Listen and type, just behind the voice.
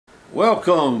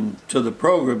Welcome to the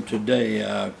program today.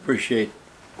 I appreciate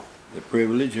the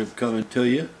privilege of coming to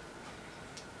you.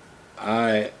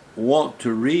 I want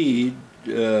to read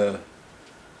a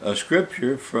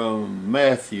scripture from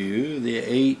Matthew, the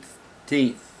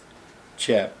 18th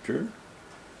chapter,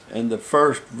 and the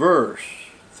first verse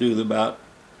through about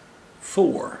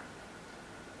 4.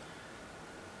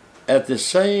 At the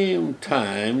same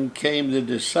time came the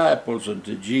disciples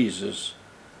unto Jesus,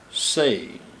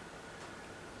 saying,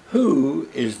 Who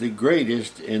is the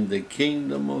greatest in the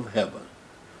kingdom of heaven?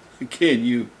 Can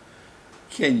you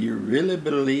really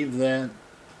believe that?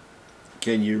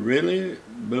 Can you really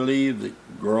believe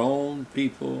that grown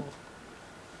people,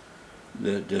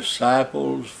 the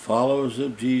disciples, followers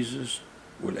of Jesus,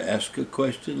 would ask a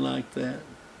question like that?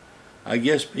 I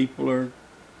guess people are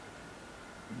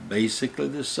basically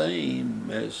the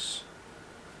same as,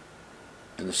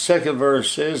 and the second verse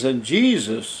says, and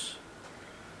Jesus,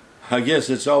 I guess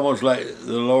it's almost like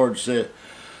the Lord said,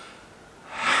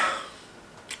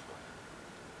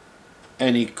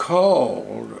 and he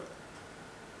called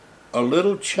a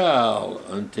little child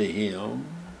unto him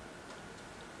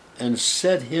and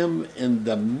set him in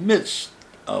the midst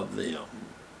of them.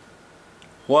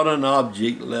 What an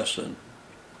object lesson.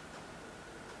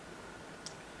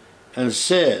 And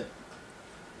said,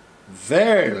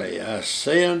 Verily I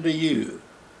say unto you,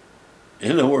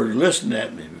 in other words, listen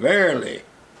at me, verily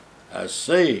I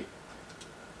say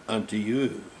unto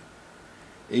you,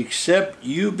 except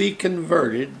you be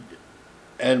converted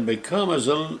and become as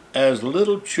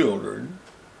little children,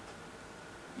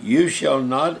 you shall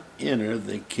not enter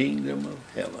the kingdom of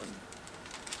heaven.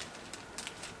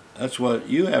 That's what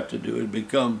you have to do, is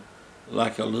become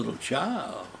like a little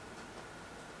child.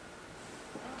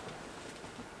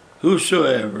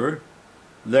 Whosoever,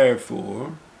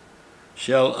 therefore,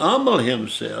 shall humble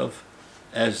himself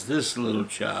as this little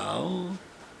child,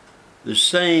 the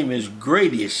same is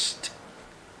greatest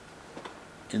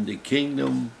in the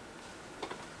kingdom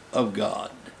of God.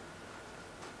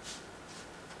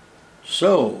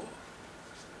 So,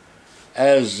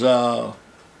 as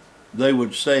they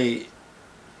would say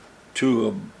to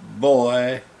a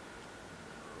boy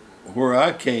where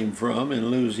I came from in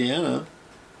Louisiana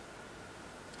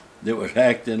that was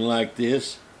acting like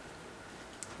this,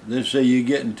 they say, you're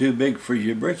getting too big for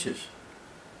your britches.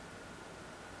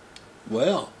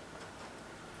 Well,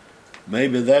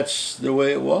 maybe that's the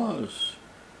way it was.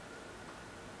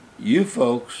 You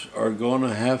folks are going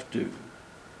to have to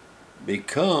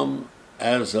become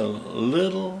as a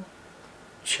little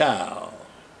child.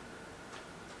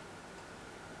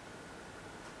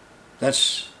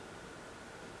 That's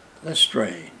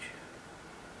strange.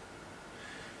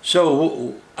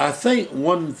 So I think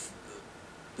one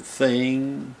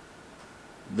thing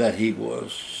that he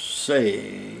was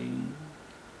saying,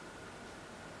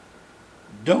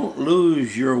 don't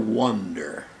lose your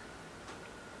wonder.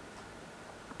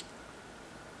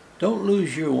 Don't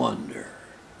lose your wonder.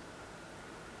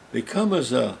 Become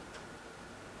as a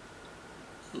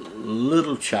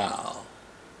little child.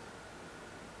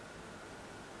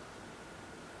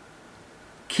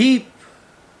 Keep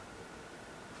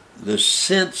the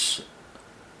sense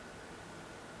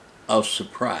of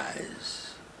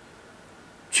surprise.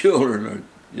 Children are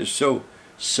just so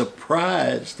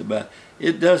surprised about it.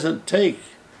 It doesn't take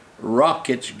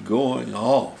rockets going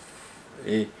off.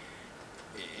 It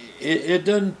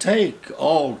doesn't take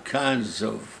all kinds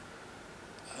of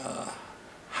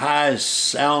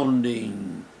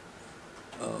high-sounding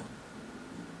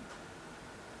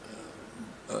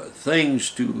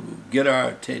things to get our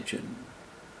attention.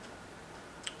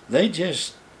 They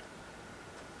just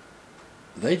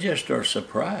are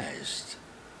surprised.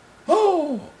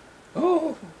 Oh,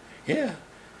 yeah.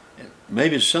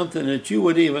 Maybe something that you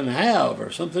would even have, or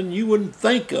something you wouldn't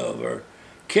think of or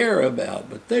care about,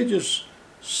 but they're just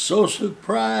so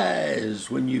surprised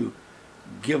when you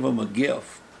give them a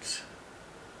gift.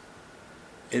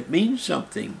 It means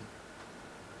something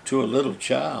to a little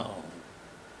child.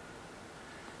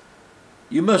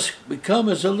 You must become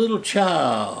as a little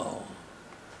child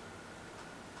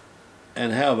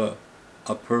and have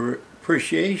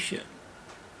appreciation.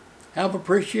 Have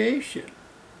appreciation.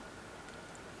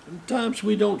 Sometimes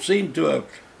we don't seem to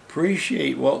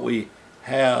appreciate what we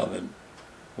have and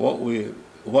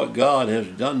what God has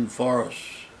done for us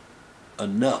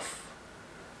enough.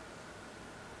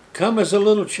 Come as a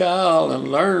little child and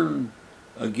learn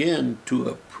again to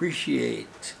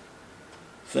appreciate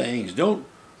things. Don't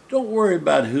worry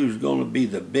about who's going to be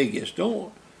the biggest.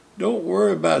 Don't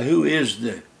worry about who is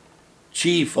the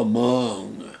chief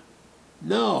among.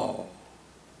 No.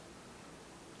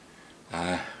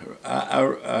 I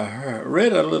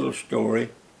read a little story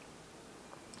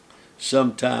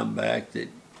some time back that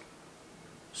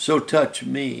so touched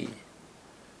me.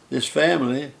 This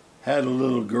family had a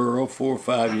little girl, 4 or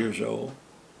 5 years old,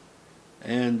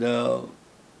 and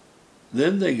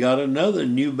then they got another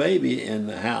new baby in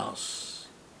the house.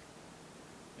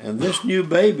 And this new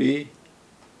baby,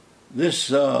 their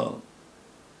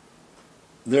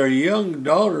young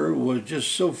daughter was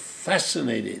just so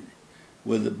fascinated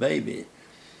with the baby.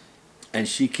 And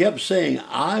she kept saying,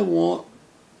 I want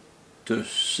to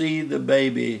see the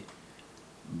baby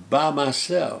by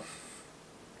myself.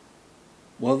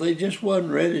 Well, they just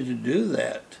wasn't ready to do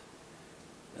that.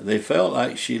 They felt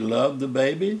like she loved the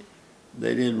baby.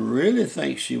 They didn't really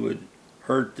think she would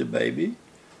hurt the baby,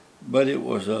 but it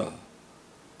was a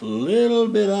little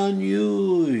bit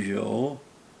unusual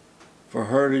for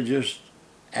her to just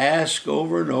ask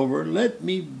over and over, let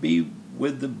me be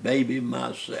with the baby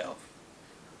myself.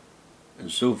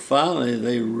 And so finally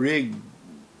they rigged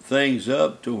things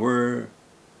up to where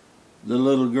the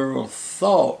little girl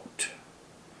thought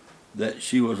that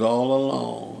she was all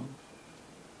alone.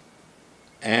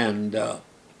 And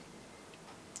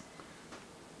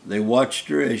they watched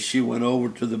her as she went over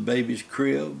to the baby's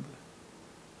crib.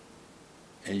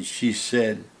 And she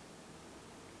said,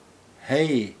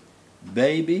 hey,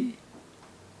 baby,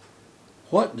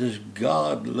 what does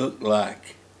God look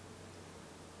like?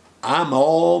 I'm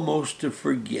almost to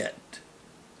forget.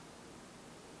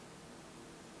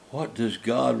 What does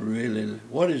God really,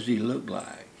 what does he look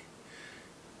like?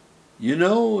 You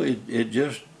know, it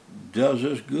just does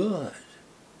us good.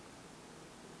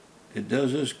 It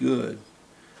does us good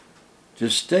to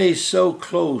stay so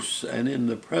close and in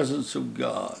the presence of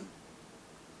God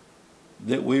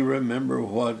that we remember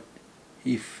what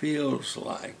he feels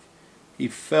like. He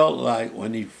felt like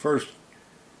when we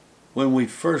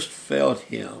first felt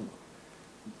him,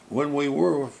 when we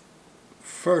were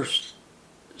first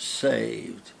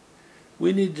saved.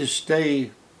 We need to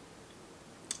stay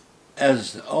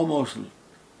as almost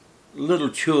little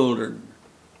children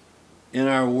in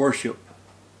our worship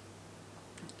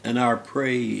and our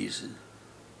praise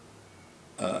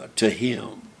to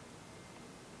him.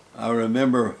 I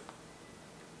remember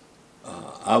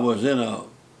I was in a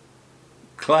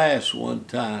class one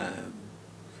time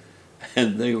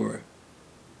and they were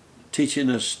teaching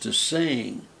us to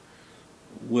sing.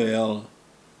 Well,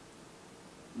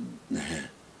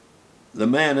 the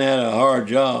man had a hard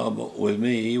job with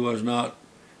me.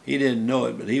 He didn't know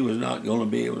it, but he was not going to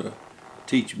be able to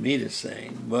teach me to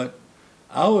sing. But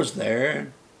I was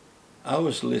there, I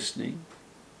was listening.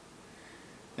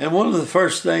 And one of the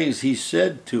first things he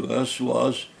said to us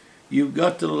was, you've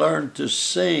got to learn to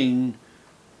sing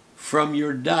from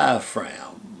your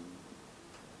diaphragm.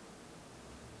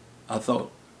 I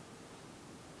thought,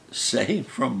 sing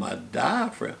from my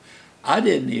diaphragm? I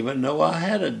didn't even know I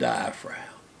had a diaphragm.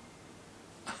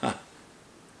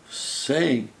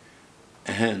 Sing,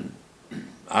 and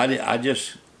I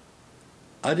didn't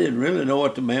really know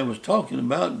what the man was talking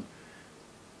about.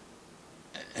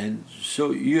 And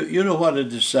so you know what I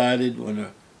decided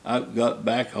when I got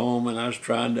back home and I was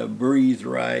trying to breathe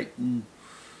right and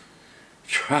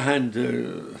trying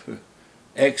to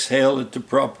exhale at the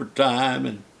proper time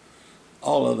and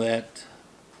all of that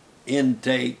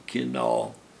intake and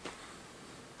all.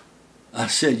 I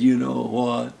said, you know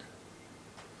what?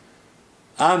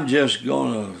 I'm just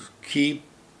going to keep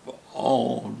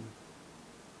on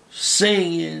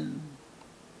singing.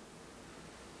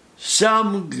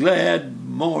 Some glad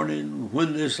morning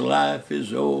when this life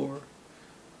is o'er,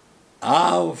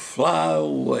 I'll fly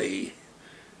away.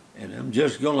 And I'm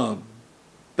just going to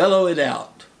bellow it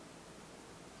out.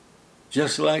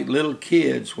 Just like little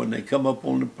kids when they come up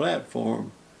on the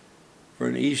platform for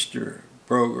an Easter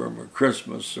program or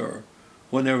Christmas or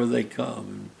whenever they come.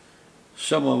 And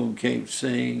some of them can't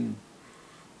sing,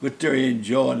 but they're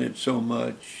enjoying it so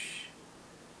much.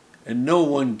 And no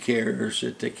one cares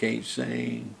that they can't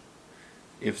sing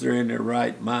if they're in their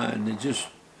right mind and just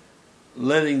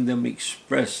letting them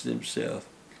express themselves.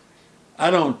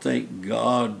 I don't think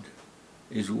God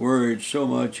is worried so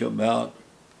much about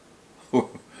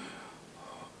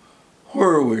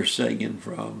where we're singing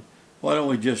from. Why don't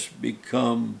we just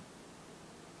become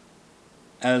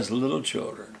as little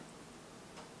children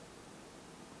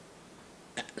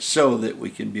so that we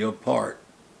can be a part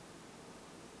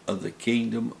of the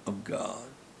kingdom of God.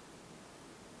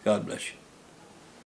 God bless you.